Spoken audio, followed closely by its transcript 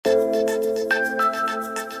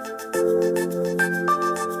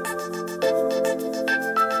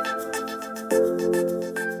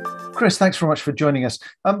Chris, thanks very much for joining us.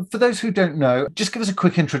 For those who don't know, just give us a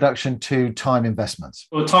quick introduction to Time Investments.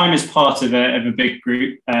 Well, Time is part of a big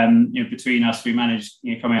group. Between us, we manage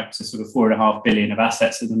coming up to sort of 4.5 billion of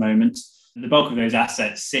assets at the moment. The bulk of those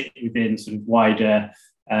assets sit within sort of wider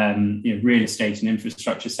real estate and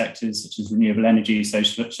infrastructure sectors, such as renewable energy,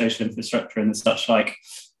 social infrastructure, and the such like.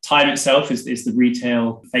 Time itself is the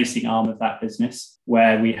retail-facing arm of that business,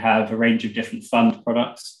 where we have a range of different fund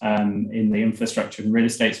products in the infrastructure and real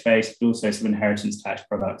estate space, but also some inheritance tax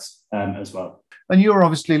products as well. And you're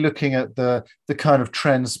obviously looking at the kind of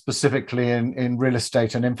trends specifically in real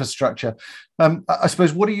estate and infrastructure. I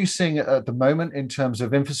suppose, what are you seeing at the moment in terms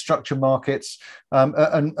of infrastructure markets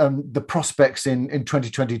and the prospects in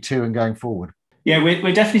 2022 and going forward? Yeah,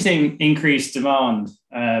 we're definitely seeing increased demand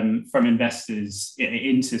from investors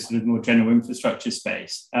into sort of more general infrastructure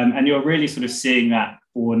space. And you're really sort of seeing that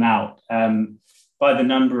borne out by the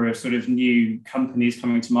number of sort of new companies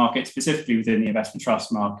coming to market, specifically within the investment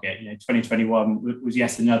trust market. 2021 was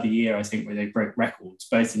yet another year, I think, where they broke records,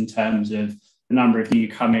 both in terms of the number of new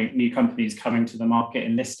companies coming to the market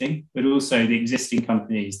and listing, but also the existing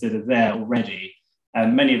companies that are there already.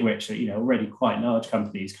 Many of which are already quite large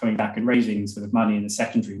companies coming back and raising sort of money in the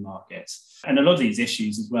secondary markets. And a lot of these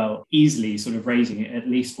issues as well, easily sort of raising at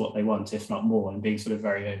least what they want, if not more, and being sort of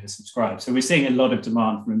very oversubscribed. So we're seeing a lot of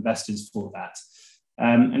demand from investors for that.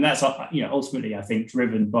 And that's ultimately, I think,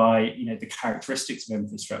 driven by the characteristics of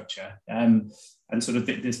infrastructure and sort of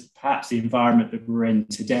this perhaps the environment that we're in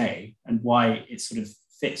today and why it sort of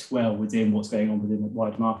fits well within what's going on within the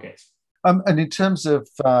wider market. And in terms of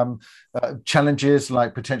challenges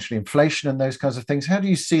like potentially inflation and those kinds of things, how do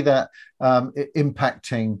you see that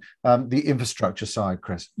impacting the infrastructure side,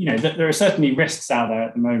 Chris? There are certainly risks out there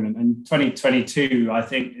at the moment, and 2022, I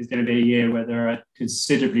think, is going to be a year where there are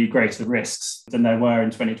considerably greater risks than there were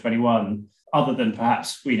in 2021. Other than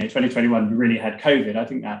perhaps, 2021, we really had COVID. I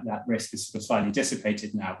think that risk is sort of slightly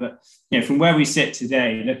dissipated now. But, from where we sit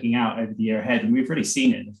today, looking out over the year ahead, and we've really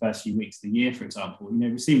seen it in the first few weeks of the year, for example,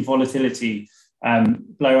 we've seen volatility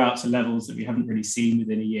blow out to levels that we haven't really seen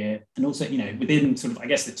within a year. And also, within sort of, I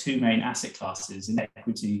guess, the two main asset classes in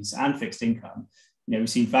equities and fixed income, we've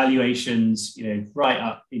seen valuations, right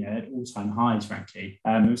up, at all-time highs, frankly.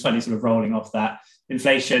 We're slightly sort of rolling off that.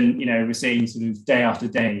 Inflation, we're seeing sort of day after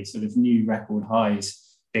day, sort of new record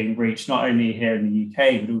highs being reached, not only here in the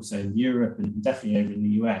UK, but also in Europe and definitely over in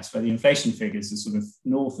the US, where the inflation figures are sort of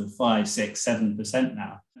north of 5, 6, 7%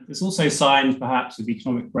 now. There's also signs perhaps of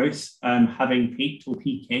economic growth having peaked or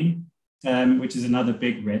peaking, which is another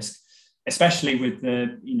big risk, especially with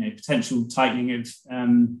the potential tightening of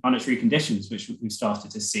monetary conditions, which we've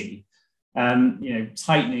started to see.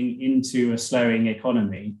 Tightening into a slowing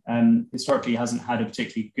economy historically hasn't had a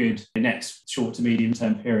particularly good next short to medium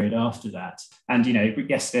term period after that. And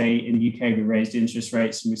yesterday in the UK we raised interest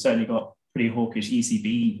rates, and we've certainly got pretty hawkish ECB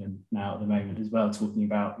even now at the moment as well, talking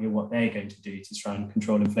about what they're going to do to try and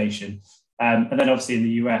control inflation. And then obviously in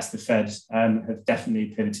the US, the Fed have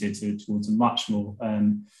definitely pivoted towards a much more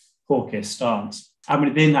hawkish stance. And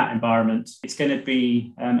within that environment, it's going to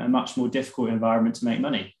be a much more difficult environment to make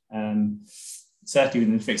money, certainly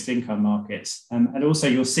within the fixed income markets. And also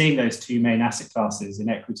you're seeing those two main asset classes in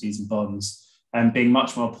equities and bonds being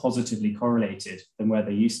much more positively correlated than where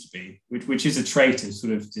they used to be, which is a trait of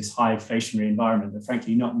sort of this high inflationary environment that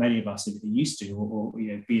frankly not many of us are used to or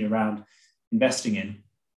been around investing in.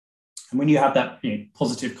 And when you have that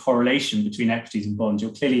positive correlation between equities and bonds,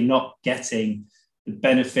 you're clearly not getting the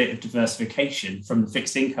benefit of diversification from the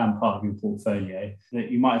fixed income part of your portfolio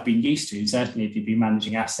that you might have been used to, certainly if you've been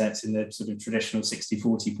managing assets in the sort of traditional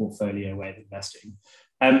 60-40 portfolio way of investing,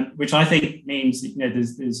 which I think means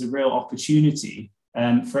there's a real opportunity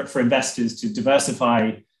for investors to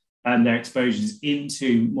diversify their exposures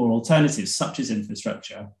into more alternatives, such as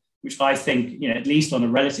infrastructure, which I think, at least on a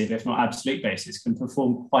relative, if not absolute basis, can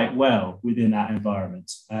perform quite well within that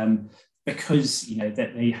environment. Because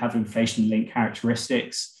that they have inflation-linked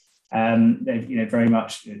characteristics, they've very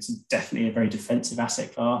much. It's definitely a very defensive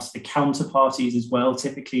asset class. The counterparties as well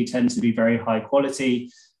typically tend to be very high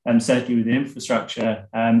quality, certainly within infrastructure.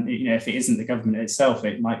 If it isn't the government itself,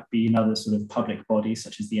 it might be another sort of public body,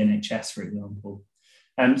 such as the NHS, for example.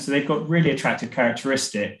 So they've got really attractive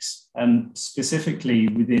characteristics, specifically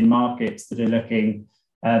within markets that are looking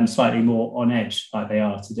slightly more on edge, like they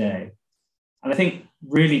are today. And I think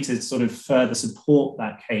really to sort of further support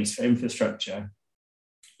that case for infrastructure,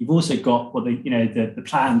 you've also got the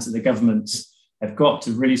plans that the governments have got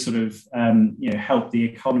to really sort of help the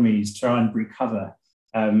economies try and recover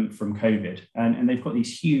from COVID. And they've got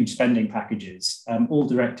these huge spending packages all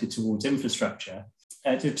directed towards infrastructure.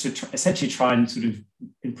 essentially try and sort of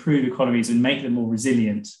improve economies and make them more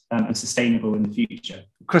resilient and sustainable in the future.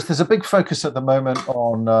 Chris, there's a big focus at the moment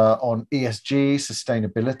on ESG,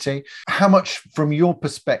 sustainability. How much, from your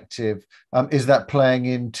perspective, is that playing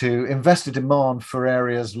into investor demand for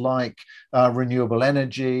areas like renewable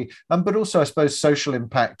energy, but also, I suppose, social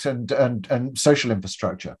impact and social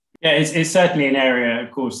infrastructure? Yeah, it's certainly an area,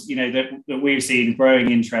 of course, that we've seen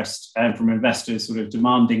growing interest from investors, sort of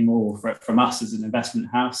demanding more from us as an investment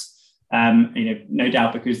house. No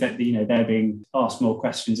doubt because they're being asked more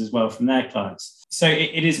questions as well from their clients. So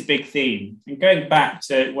it is a big theme. And going back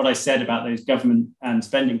to what I said about those government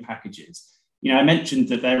spending packages, I mentioned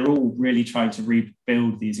that they're all really trying to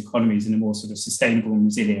rebuild these economies in a more sort of sustainable and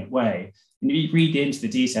resilient way. And if you read into the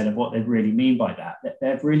detail of what they really mean by that,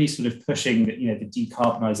 they're really sort of pushing the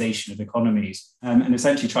decarbonisation of economies and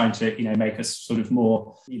essentially trying to make us sort of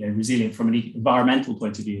more resilient from an environmental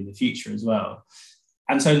point of view in the future as well.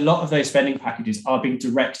 And so a lot of those spending packages are being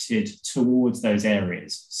directed towards those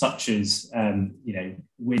areas, such as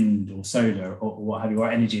wind or solar or what have you,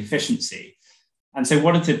 or energy efficiency. And so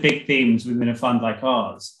one of the big themes within a fund like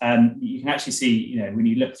ours, you can actually see, when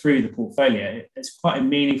you look through the portfolio, it's quite a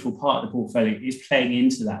meaningful part of the portfolio is playing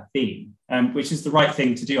into that theme, which is the right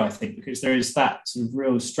thing to do, I think, because there is that sort of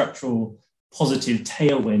real structural positive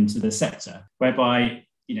tailwind to the sector, whereby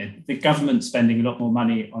the government spending a lot more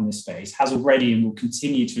money on this space has already and will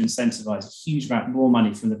continue to incentivize a huge amount more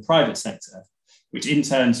money from the private sector, which in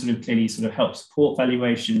turn sort of clearly sort of helps support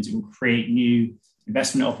valuations. It will create new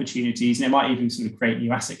investment opportunities, and it might even sort of create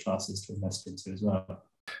new asset classes to invest into as well.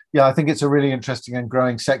 Yeah, I think it's a really interesting and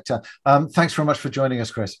growing sector. Thanks very much for joining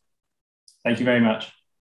us, Chris. Thank you very much.